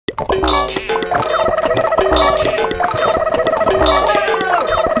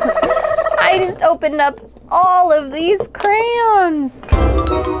opened up all of these crayons.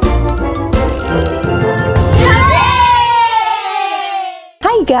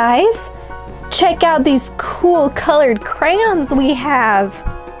 Hi guys! Check out these cool colored crayons we have.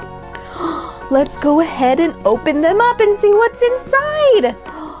 Let's go ahead and open them up and see what's inside.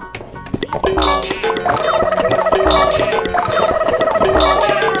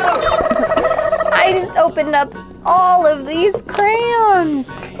 I just opened up all of these crayons.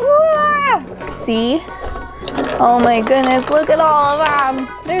 Wah! See? Oh my goodness, look at all of them.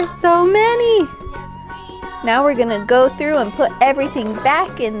 There's so many. Now we're gonna go through and put everything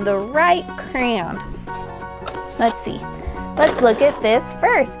back in the right crayon. Let's see. Let's look at this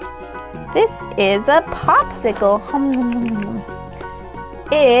first. This is a popsicle.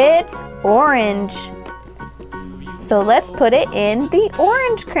 It's orange. So let's put it in the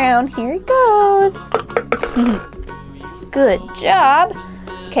orange crayon. Here it goes. Good job.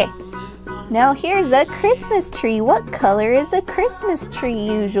 Okay, now here's a Christmas tree. What color is a Christmas tree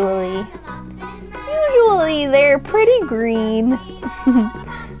usually? Usually they're pretty green.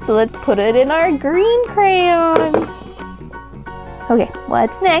 So let's put it in our green crayon. Okay,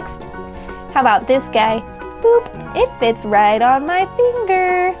 what's next? How about this guy? Boop, it fits right on my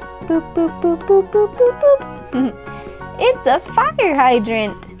finger. Boop, boop, boop, boop, boop, boop, boop. It's a fire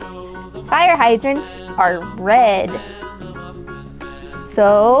hydrant. Fire hydrants are red.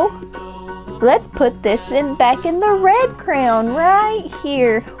 So let's put this back in the red crayon right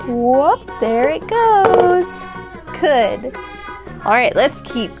here. Whoop, there it goes. Good. All right, let's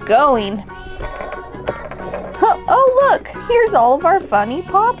keep going. Oh look, here's all of our funny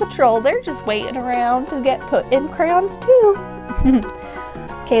Paw Patrol. They're just waiting around to get put in crayons too.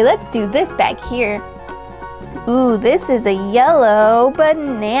 Okay, let's do this back here. Ooh, this is a yellow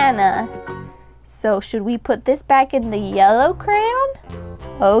banana. So should we put this back in the yellow crayon?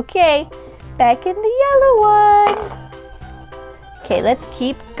 Okay, back in the yellow one. Okay, let's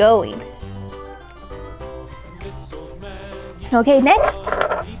keep going. Okay, next.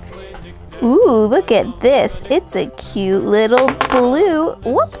 Ooh, look at this. It's a cute little blue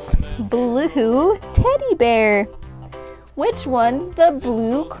teddy bear. Which one's the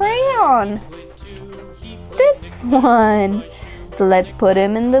blue crayon? This one. So let's put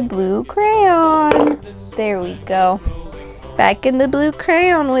him in the blue crayon. There we go. Back in the blue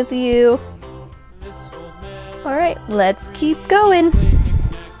crayon with you. All right, let's keep going.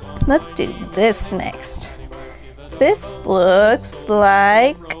 Let's do this next. This looks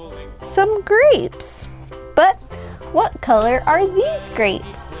like some grapes. But what color are these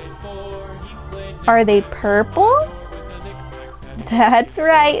grapes? Are they purple? That's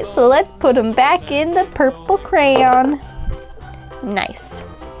right. So let's put them back in the purple crayon. Nice.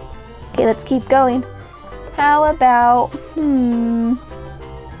 Okay, let's keep going. How about,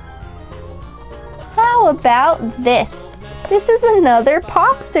 how about this? This is another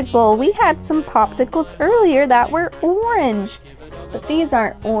popsicle. We had some popsicles earlier that were orange, but these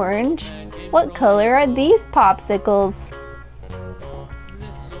aren't orange. What color are these popsicles?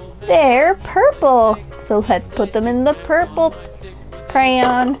 They're purple. So let's put them in the purple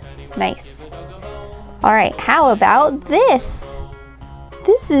crayon. Nice. All right, how about this?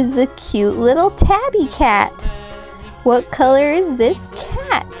 This is a cute little tabby cat. What color is this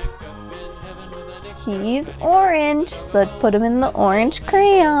cat? He's orange, so let's put him in the orange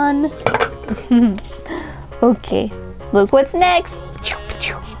crayon. Okay, look what's next.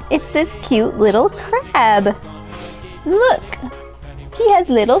 It's this cute little crab. Look, he has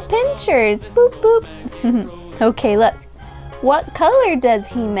little pinchers. Boop, boop. Okay, look. What color does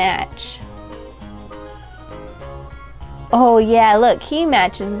he match? Oh yeah, look, he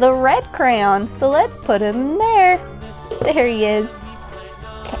matches the red crayon. So let's put him there. There he is.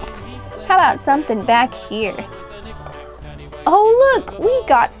 How about something back here? Oh look, we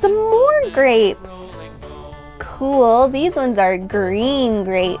got some more grapes. Cool, these ones are green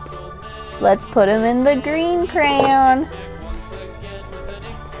grapes. So let's put them in the green crayon.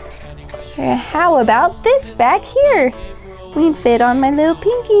 Here, how about this back here? We can fit on my little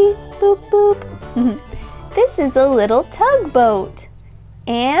pinky. Boop, boop. This is a little tugboat.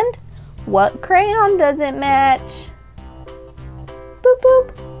 And what crayon does it match? Boop,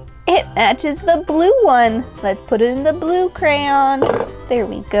 boop. It matches the blue one. Let's put it in the blue crayon. There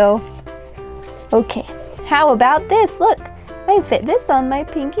we go. Okay, how about this? Look, I can fit this on my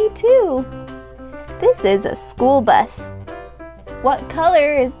pinky too. This is a school bus. What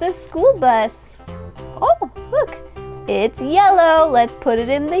color is the school bus? Oh, look, it's yellow. Let's put it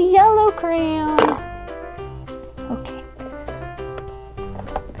in the yellow crayon. Okay.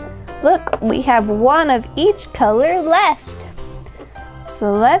 Look, we have one of each color left.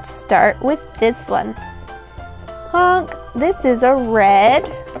 So let's start with this one. Honk, this is a red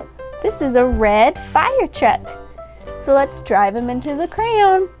fire truck. So let's drive him into the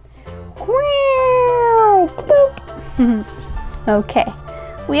crayon. Boop. Okay,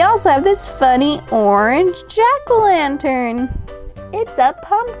 we also have this funny orange jack-o'-lantern. It's a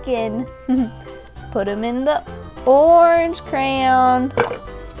pumpkin. Put him in the orange crayon.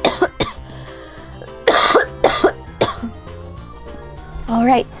 All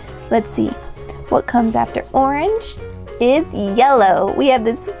right, let's see. What comes after orange is yellow. We have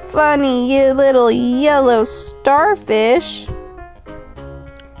this funny little yellow starfish.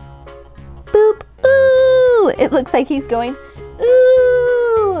 Boop, ooh. It looks like he's going,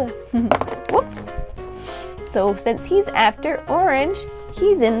 ooh. Whoops. So since he's after orange,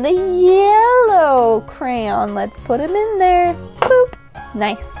 he's in the yellow crayon. Let's put him in there. Boop.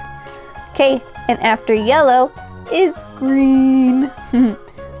 Nice. Okay, and after yellow is green.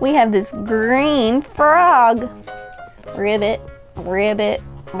 We have this green frog. Ribbit, ribbit,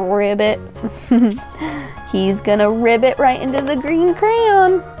 ribbit. He's gonna ribbit right into the green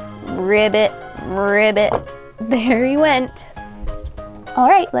crayon. Ribbit, ribbit. There he went. All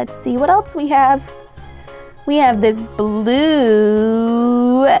right, let's see what else we have. We have this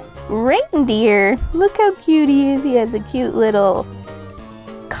blue reindeer. Look how cute he is. He has a cute little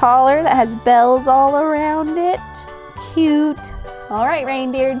collar that has bells all around it. Cute. All right,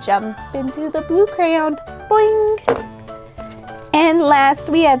 reindeer, jump into the blue crayon. Boing. And last,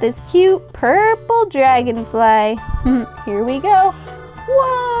 we have this cute purple dragonfly. Here we go.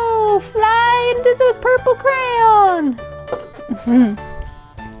 Whoa, fly into the purple crayon.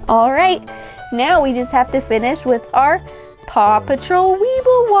 All right, now we just have to finish with our Paw Patrol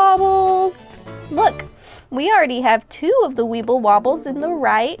Weeble Wobbles. Look, we already have 2 of the Weeble Wobbles in the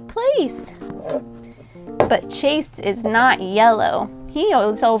right place. But Chase is not yellow. He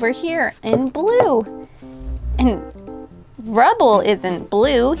is over here in blue. And Rubble isn't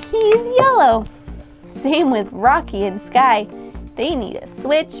blue, he's yellow. Same with Rocky and Skye. They need to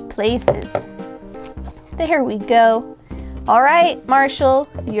switch places. There we go. All right, Marshall,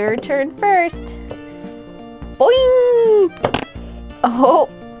 your turn first. Boing! Oh,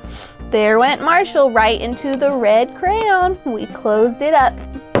 there went Marshall right into the red crayon. We closed it up.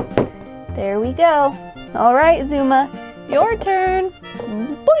 There we go. All right, Zuma, your turn.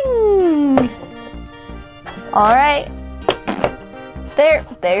 Boing! All right.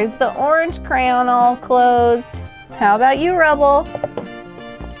 There's the orange crayon all closed. How about you, Rubble?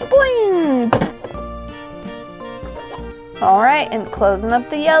 Boing! All right, and closing up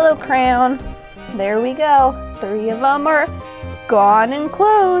the yellow crayon. There we go. 3 of them are gone and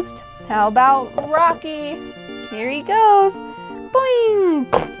closed. How about Rocky? Here he goes. Boing!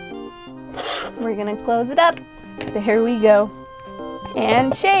 We're gonna close it up. There we go.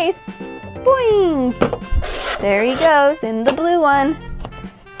 And Chase. Boing! There he goes in the blue one.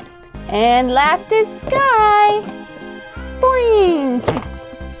 And last is Skye. Boing!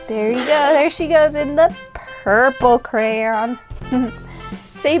 There you go. There she goes in the purple crayon.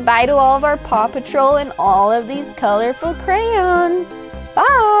 Say bye to all of our Paw Patrol and all of these colorful crayons.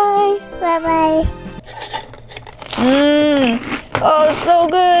 Bye! Bye-bye. Oh, so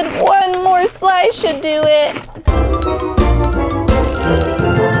good. One more slice should do it.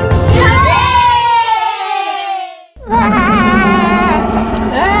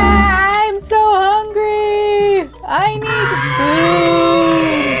 I'm so hungry. I need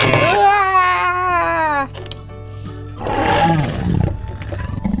food.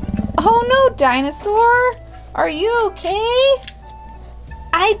 Oh no, Dinosaur. Are you okay?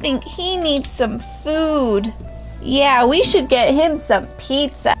 I think he needs some food. Yeah, we should get him some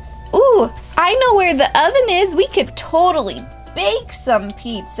pizza. Ooh, I know where the oven is. We could totally bake some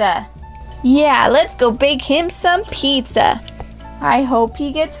pizza. Yeah, let's go bake him some pizza. I hope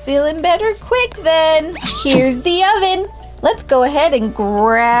he gets feeling better quick then. Here's the oven. Let's go ahead and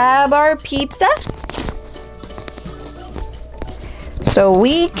grab our pizza so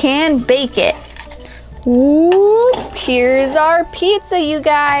we can bake it. Whoop, here's our pizza, you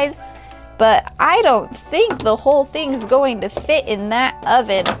guys. But I don't think the whole thing's going to fit in that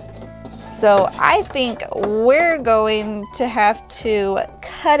oven. So I think we're going to have to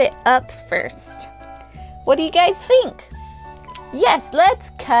cut it up first. What do you guys think? Yes,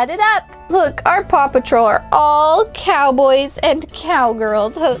 let's cut it up. Look, our Paw Patrol are all cowboys and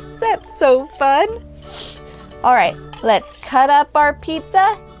cowgirls. That's so fun. All right, let's cut up our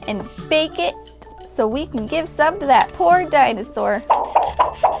pizza and bake it so we can give some to that poor dinosaur.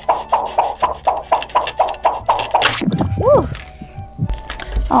 Woo.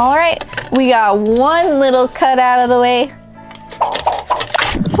 All right, we got one little cut out of the way.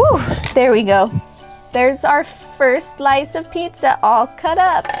 There we go. There's our first slice of pizza all cut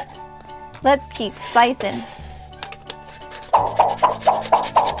up. Let's keep slicing.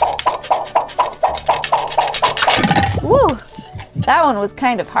 Woo! That one was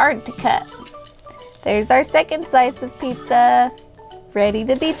kind of hard to cut. There's our second slice of pizza, ready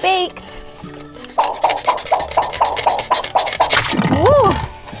to be baked. Woo!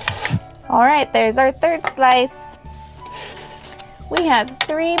 All right, there's our third slice. We have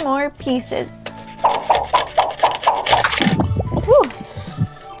 3 more pieces. Woo!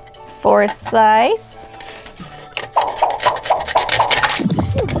 Fourth slice.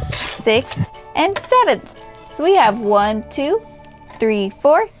 6th and 7th. So we have 1, 2, 3,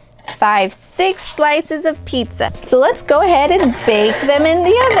 4, 5, 6 slices of pizza. So let's go ahead and bake them in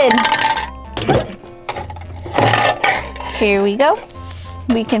the oven. Here we go.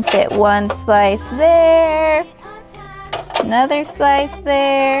 We can fit 1 slice there, another slice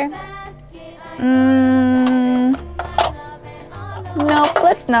there. Nope,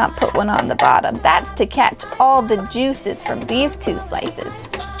 let's not put one on the bottom. That's to catch all the juices from these 2 slices.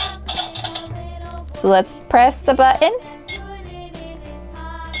 So let's press the button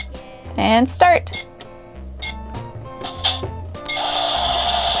and start.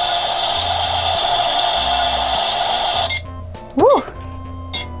 Woo!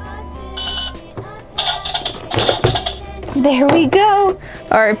 There we go.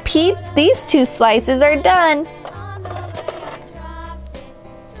 These 2 slices are done.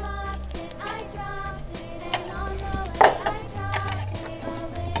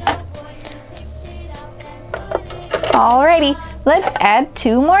 Alrighty, let's add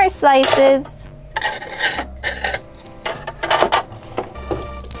 2 more slices.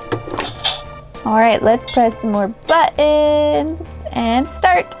 Alright, let's press some more buttons and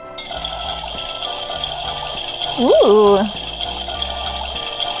start. Ooh.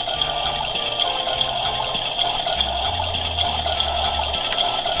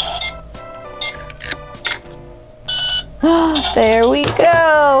 There we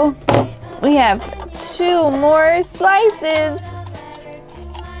go. We have 2 more slices.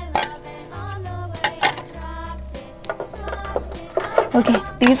 Okay,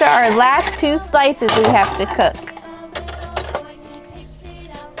 these are our last 2 slices we have to cook.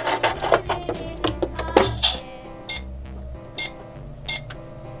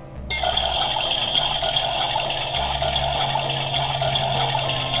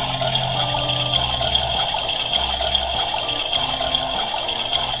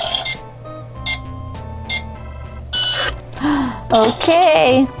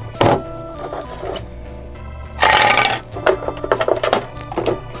 Okay.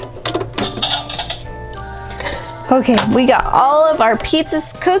 Okay, we got all of our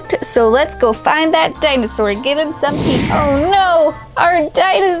pizzas cooked, so let's go find that dinosaur and give him some pizza. Oh no, our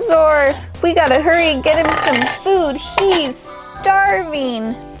dinosaur! We gotta hurry and get him some food. He's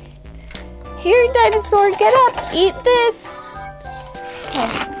starving. Here, dinosaur, get up, eat this.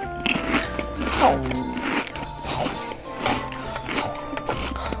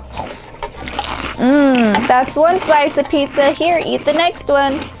 That's 1 slice of pizza. Here, eat the next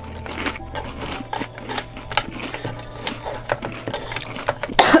one.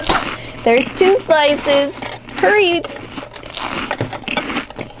 There's 2 slices. Hurry.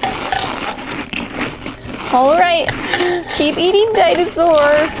 All right, keep eating,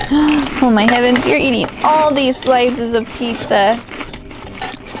 dinosaur. Oh my heavens, you're eating all these slices of pizza.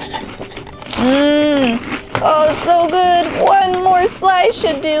 Oh, so good. 1 more slice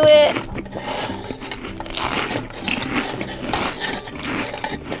should do it.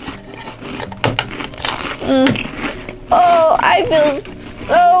 Oh, I feel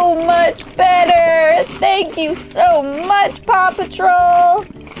so much better. Thank you so much, Paw Patrol.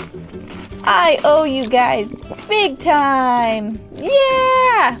 I owe you guys big time.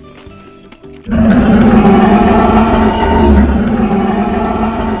 Yeah!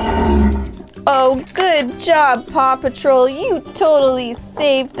 Oh, good job, Paw Patrol. You totally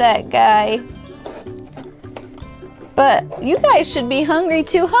saved that guy. But you guys should be hungry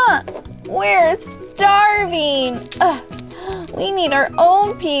too, huh? We're starving. We need our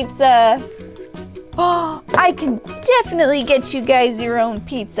own pizza. Oh, I can definitely get you guys your own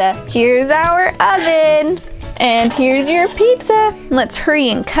pizza. Here's our oven. And here's your pizza. Let's hurry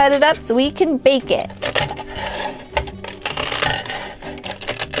and cut it up so we can bake it.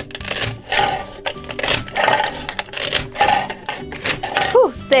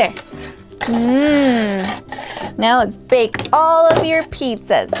 Whew, there. Now let's bake all of your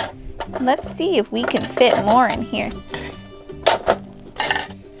pizzas. Let's see if we can fit more in here.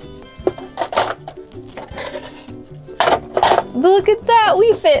 Look at that,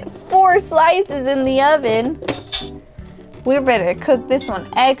 we fit 4 slices in the oven. We better cook this one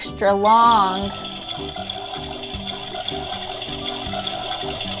extra long.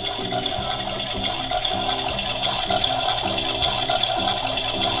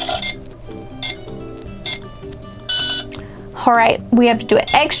 All right, we have to do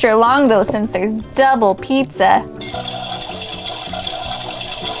it extra long though since there's double pizza.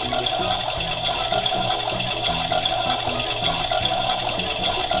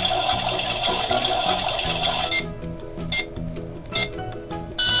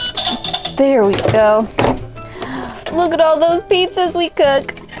 There we go. Look at all those pizzas we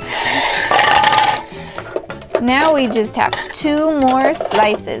cooked. Now we just have 2 more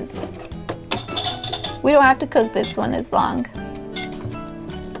slices. We don't have to cook this one as long.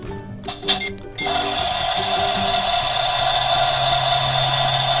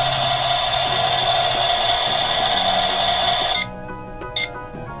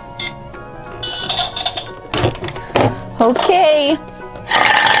 Okay.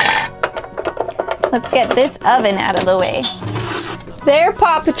 Let's get this oven out of the way. There,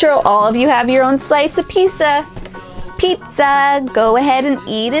 Paw Patrol, all of you have your own slice of pizza. Pizza, go ahead and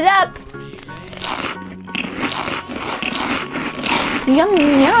eat it up. Yum,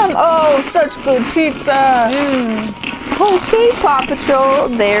 yum. Oh, such good pizza. Okay, Paw Patrol,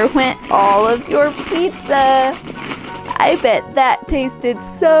 there went all of your pizza. I bet that tasted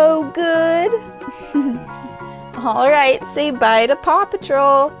so good. All right, say bye to Paw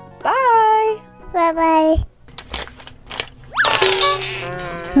Patrol. Bye. Bye-bye.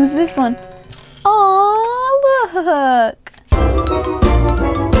 Who's this one? Aw, look.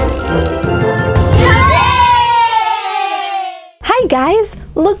 Hi guys,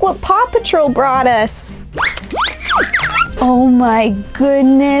 look what Paw Patrol brought us. Oh my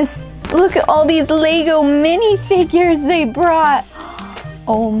goodness. Look at all these Lego minifigures they brought.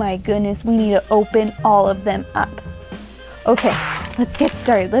 Oh my goodness, we need to open all of them up. Okay, let's get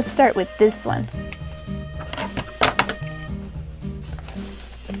started. Let's start with this one.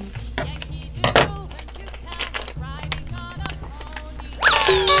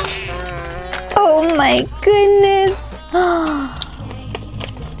 Oh my goodness.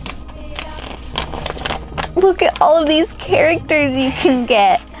 Look at all of these characters you can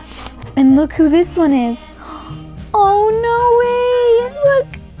get. And look who this one is. Oh, no way. Look.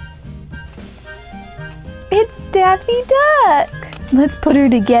 It's Daffy Duck. Let's put her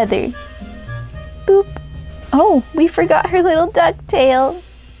together. Boop. Oh, we forgot her little duck tail.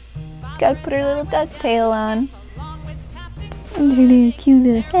 Gotta put her little duck tail on. And her little cute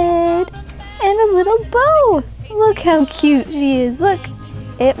little head. And a little bow. Look how cute she is. Look,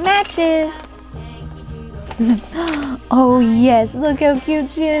 it matches. Oh yes, look how cute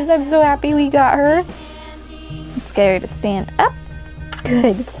she is. I'm so happy we got her. Let's get her to stand up.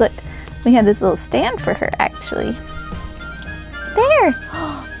 Good, look, we have this little stand for her actually. There,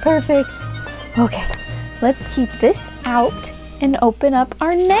 perfect. Okay, let's keep this out and open up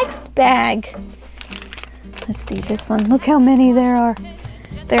our next bag. Let's see this one, look how many there are.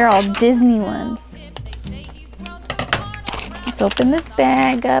 They're all Disney ones. Let's open this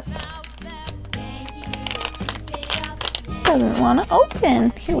bag up. Doesn't want to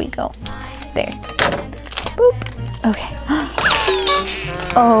open. Here we go. There. Boop. Okay.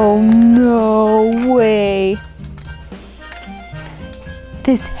 Oh, no way.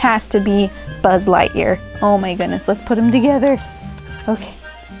 This has to be Buzz Lightyear. Oh my goodness. Let's put them together. Okay.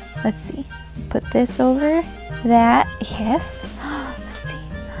 Let's see. Put this over that. Yes. Let's see.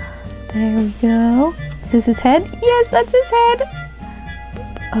 There we go. Is this his head? Yes, that's his head.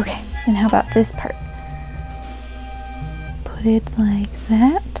 Okay. And how about this part? Put it like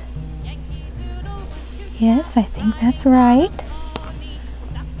that. Yes, I think that's right.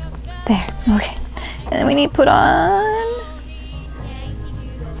 There, okay. And then we need to put on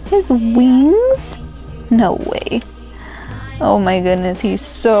his wings. No way. Oh my goodness, he's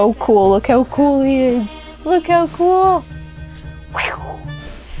so cool. Look how cool he is. Look how cool.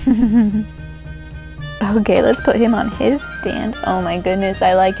 Okay, let's put him on his stand. Oh my goodness,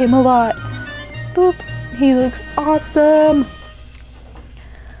 I like him a lot. Boop. He looks awesome.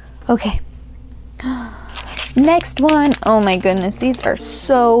 Okay. Next one. Oh my goodness, these are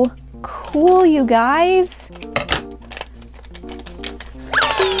so cool, you guys.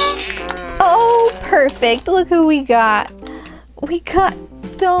 Oh, perfect. Look who we got. We got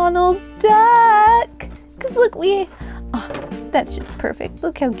Donald Duck. Because look, that's just perfect.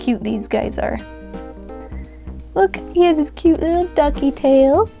 Look how cute these guys are. Look, he has his cute little ducky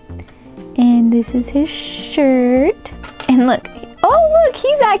tail. And this is his shirt. And look, oh look,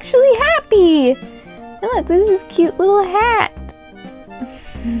 he's actually happy. And look, this is his cute little hat.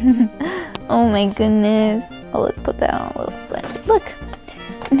 Oh my goodness. Oh, let's put that on a little side. Look,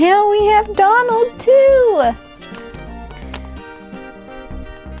 now we have Donald too.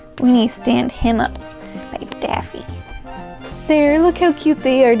 We need to stand him up like Daffy. There, look how cute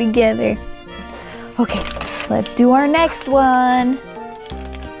they are together. Okay, let's do our next one.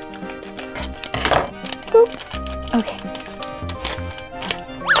 Boop. Okay.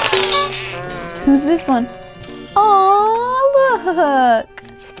 Who's this one? Aw, look.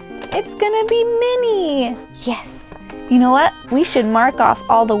 It's gonna be Minnie. Yes. You know what? We should mark off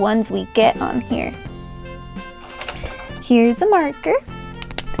all the ones we get on here. Here's a marker.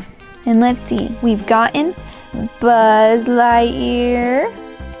 And let's see. We've gotten Buzz Lightyear,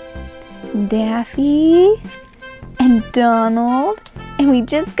 Daffy, and Donald. And we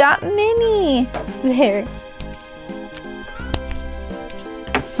just got Minnie. There.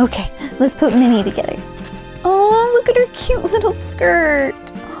 Okay, let's put Minnie together. Oh, look at her cute little skirt.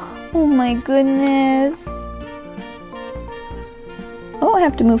 Oh my goodness. Oh, I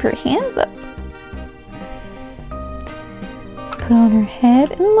have to move her hands up. Put on her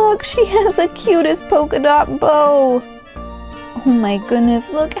head, and look, she has the cutest polka dot bow. Oh my goodness,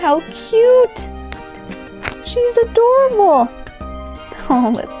 look how cute. She's adorable.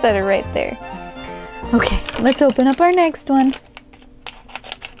 Oh, let's set her right there. Okay, let's open up our next one.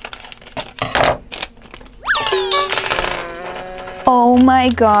 Oh my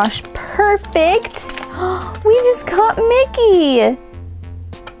gosh, perfect. We just got Mickey.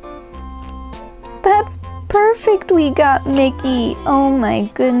 That's perfect, we got Mickey. Oh my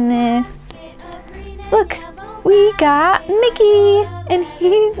goodness. Look, we got Mickey, and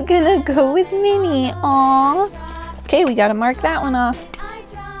he's gonna go with Minnie. Aw. Okay, we gotta mark that one off.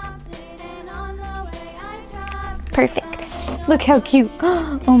 Perfect. Look how cute.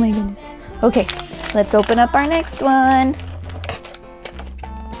 Oh my goodness. Okay, let's open up our next one.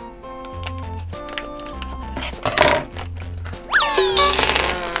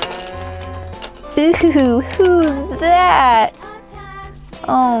 Ooh, who's that?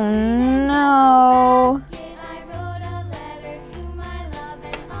 Oh no.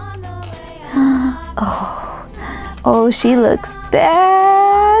 Oh, she looks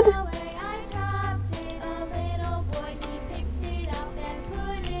bad.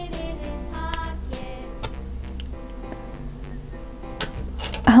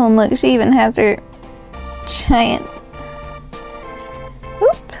 Oh, and look, she even has her giant.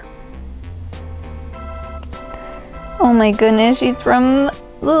 Oop. Oh my goodness, she's from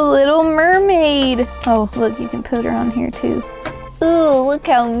The Little Mermaid. Oh, look, you can put her on here too. Ooh, look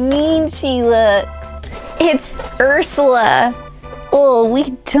how mean she looks. It's Ursula. Oh,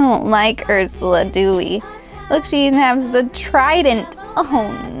 we don't like Ursula, do we? Look, she even has the trident.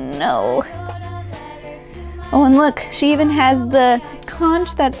 Oh no. Oh, and look, she even has the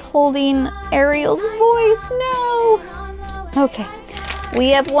conch that's holding Ariel's voice. No. Okay, we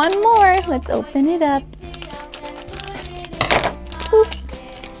have one more. Let's open it up. Boop.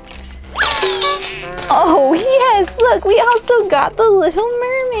 Oh yes, look, we also got the Little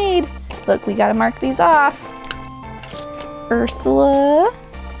Mermaid. Look, we gotta mark these off. Ursula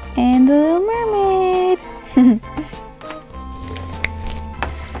and the Little Mermaid.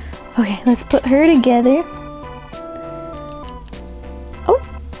 Okay, let's put her together. Oh,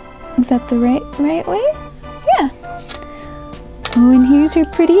 is that the right way? Yeah. Oh, and here's her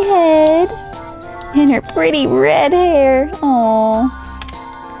pretty head and her pretty red hair. Aww.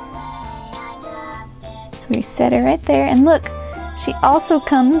 So we set her right there, and look, she also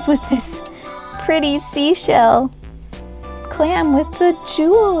comes with this pretty seashell clam with the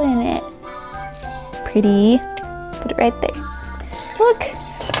jewel in it. Pretty. Put it right there.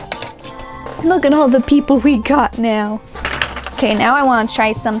 Look at all the people we got now. Okay, now I want to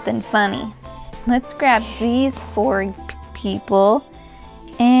try something funny. Let's grab these 4 people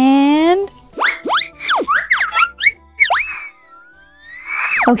and...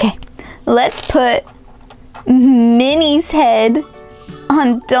 Okay, let's put Minnie's head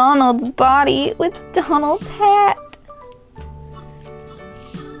on Donald's body with Donald's hat.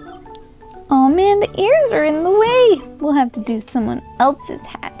 Oh man, the ears are in the way. We'll have to do someone else's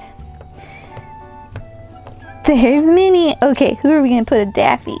hat. There's Minnie. Okay, who are we gonna put a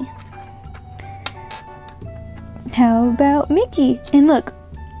Daffy? How about Mickey? And look,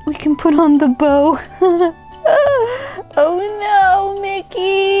 we can put on the bow. Oh no,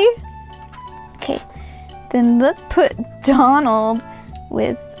 Mickey. Okay, then let's put Donald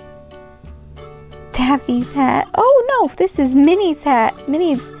with Daffy's hat. Oh no, this is Minnie's hat.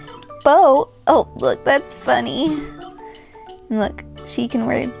 Minnie's bow. Oh, look, that's funny. And look, she can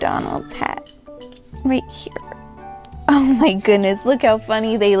wear Donald's hat right here. Oh my goodness, look how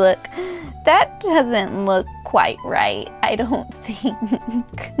funny they look. That doesn't look quite right, I don't think.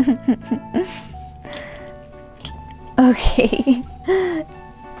 Okay.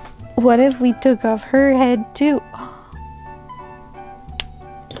 What if we took off her head too?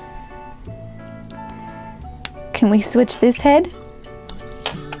 Can we switch this head?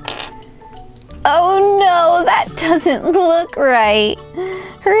 Oh no, that doesn't look right.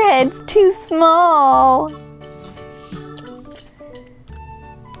 Her head's too small.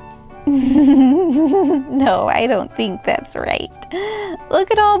 No, I don't think that's right.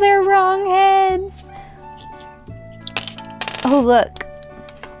 Look at all their wrong heads. Oh, look.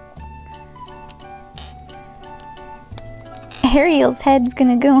 Ariel's head's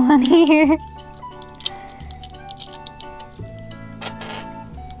gonna go on here.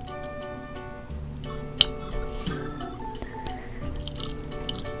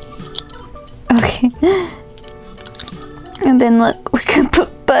 Okay. And then look, we can put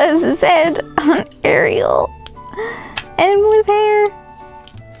Buzz's head on Ariel. And with hair.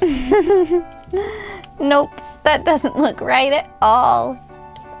 Nope, that doesn't look right at all.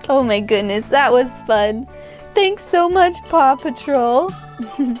 Oh my goodness, that was fun. Thanks so much, Paw Patrol.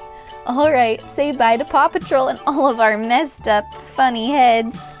 Alright, say bye to Paw Patrol and all of our messed up, funny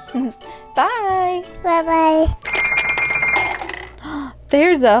heads. Bye. Bye-bye.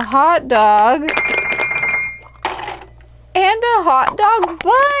 There's a hot dog. And a hot dog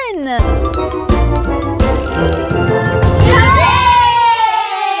bun.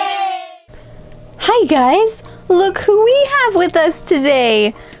 Hi guys, look who we have with us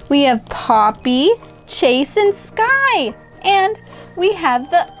today. We have Poppy, Chase, and Skye. And we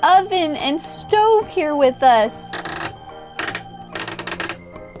have the oven and stove here with us.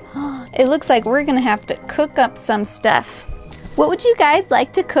 It looks like we're gonna have to cook up some stuff. What would you guys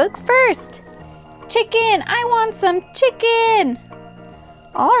like to cook first? Chicken! I want some chicken!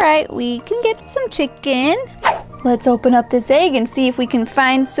 Alright, we can get some chicken. Let's open up this egg and see if we can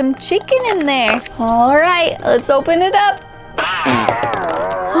find some chicken in there. Alright, let's open it up.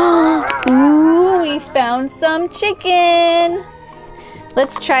 Ooh, we found some chicken.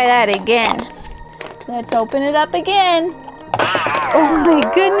 Let's try that again. Let's open it up again. Oh my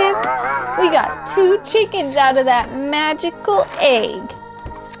goodness, we got 2 chickens out of that magical egg.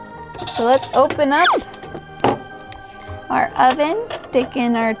 So let's open up our oven, stick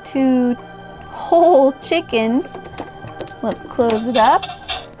in our 2 whole chickens. Let's close it up.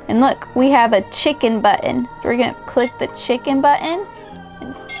 And look, we have a chicken button. So we're gonna click the chicken button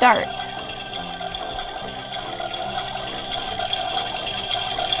and start.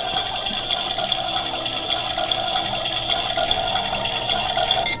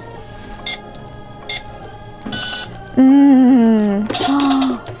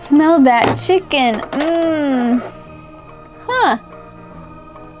 Oh, smell that chicken. Huh.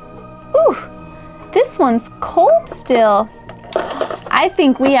 Ooh, this one's cold still. I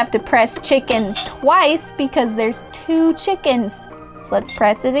think we have to press chicken twice because there's 2 chickens. So let's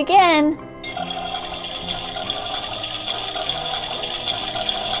press it again.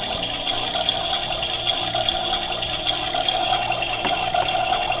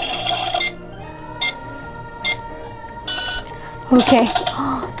 Okay,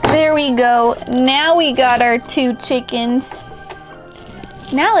 there we go. Now we got our 2 chickens.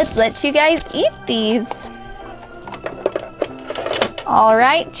 Now let's let you guys eat these. All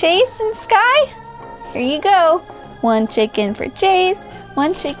right, Chase and Skye, here you go. 1 chicken for Chase,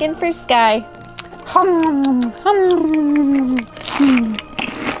 1 chicken for Skye. Hum, hum.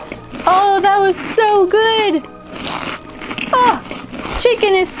 Oh, that was so good. Oh,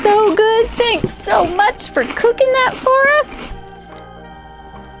 chicken is so good. Thanks so much for cooking that for us.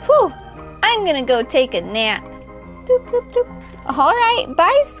 Whew, I'm gonna go take a nap. Doop, doop, doop. All right,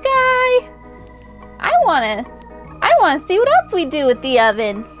 bye, Skye. I wanna see what else we do with the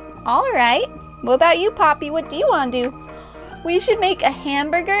oven. All right, what about you, Poppy? What do you wanna do? We should make a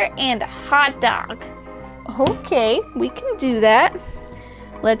hamburger and a hot dog. Okay, we can do that.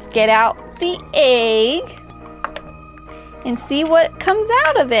 Let's get out the egg and see what comes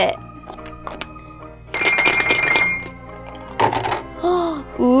out of it.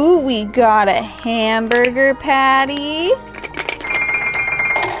 Ooh, we got a hamburger patty.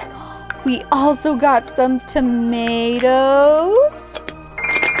 We also got some tomatoes.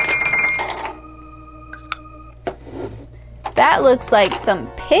 That looks like some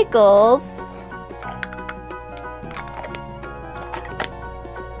pickles.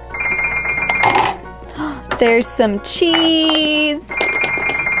 There's some cheese.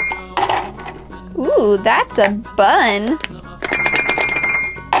 Ooh, that's a bun.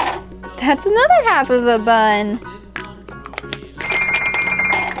 That's another half of a bun.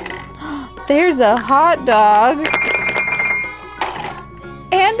 There's a hot dog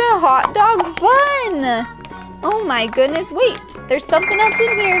and a hot dog bun. Oh my goodness, wait, there's something else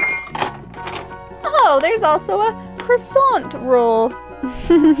in here. Oh, there's also a croissant roll.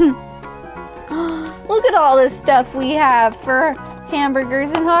 Look at all this stuff we have for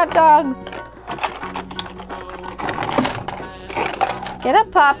hamburgers and hot dogs. Get up,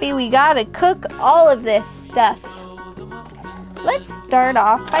 Poppy, we gotta cook all of this stuff. Let's start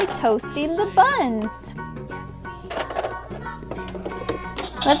off by toasting the buns.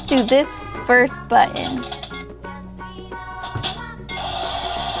 Let's do this first button.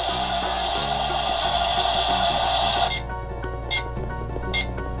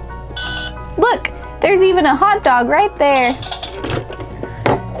 Look, there's even a hot dog right there.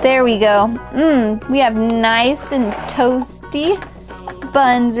 There we go. We have nice and toasty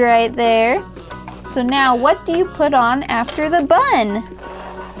buns right there. So now what do you put on after the bun?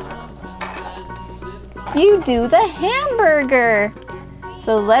 You do the hamburger.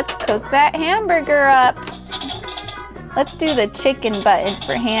 So let's cook that hamburger up. Let's do the chicken button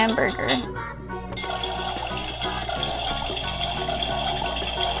for hamburger.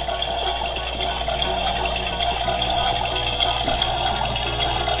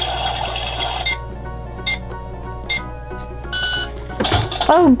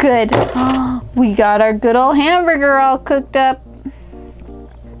 Oh, good. We got our good old hamburger all cooked up.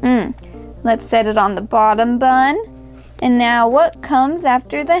 Let's set it on the bottom bun. And now what comes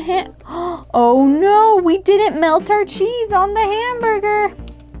after the ham? Oh no, we didn't melt our cheese on the hamburger.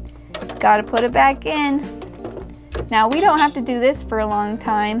 Gotta put it back in. Now we don't have to do this for a long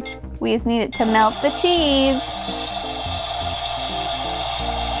time. We just need it to melt the cheese.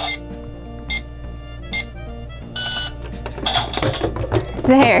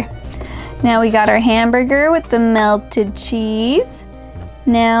 There. Now we got our hamburger with the melted cheese.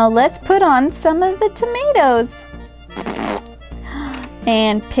 Now let's put on some of the tomatoes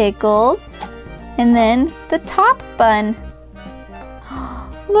and pickles and then the top bun.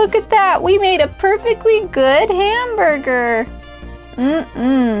 Look at that, we made a perfectly good hamburger.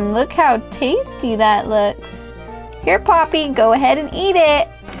 Look how tasty that looks. Here, Poppy, go ahead and eat it.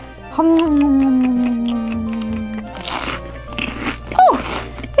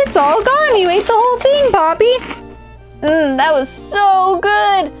 It's all gone. You ate the whole thing, Poppy. That was so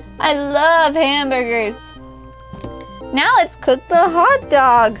good. I love hamburgers. Now let's cook the hot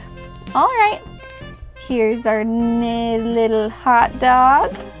dog. All right. Here's our little hot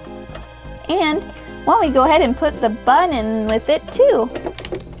dog. And why don't we go ahead and put the bun in with it too.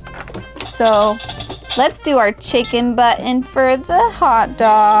 So let's do our chicken button for the hot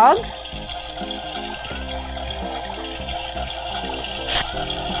dog.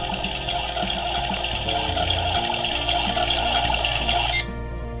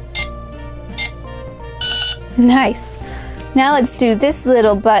 Nice. Now let's do this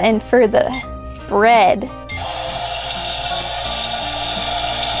little button for the bread.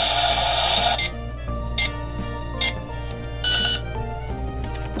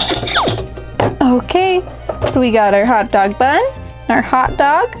 Okay, so we got our hot dog bun, our hot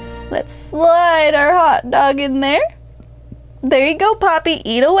dog. Let's slide our hot dog in there. There you go, Poppy,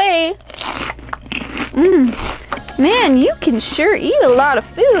 eat away. Man, you can sure eat a lot of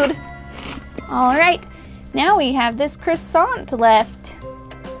food. All right. Now we have this croissant left.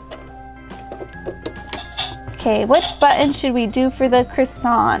 Okay, which button should we do for the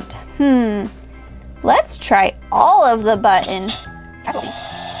croissant? Let's try all of the buttons.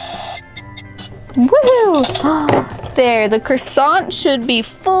 Woohoo! There, the croissant should be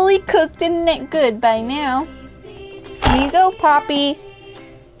fully cooked and good by now. Here you go, Poppy.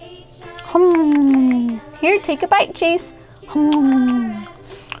 Here, take a bite, Chase.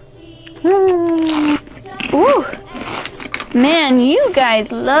 Ooh, man, you guys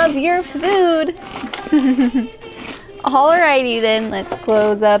love your food. Alrighty then, let's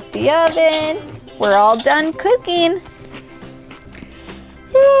close up the oven. We're all done cooking.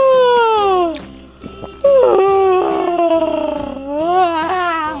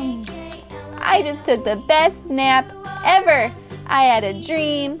 I just took the best nap ever. I had a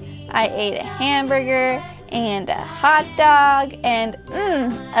dream. I ate a hamburger and a hot dog and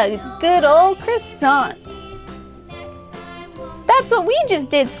a good old croissant. That's what we just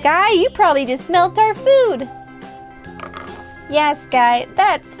did, Skye. You probably just smelt our food. Yeah, Skye,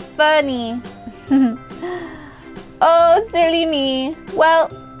 that's funny. Oh, silly me. Well,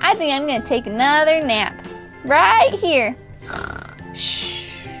 I think I'm gonna take another nap right here.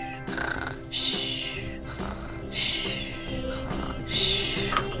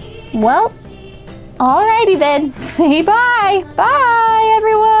 Well, alrighty then. Say bye. Bye,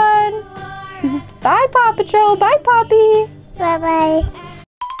 everyone. Bye, Paw Patrol. Bye, Poppy. Bye-bye.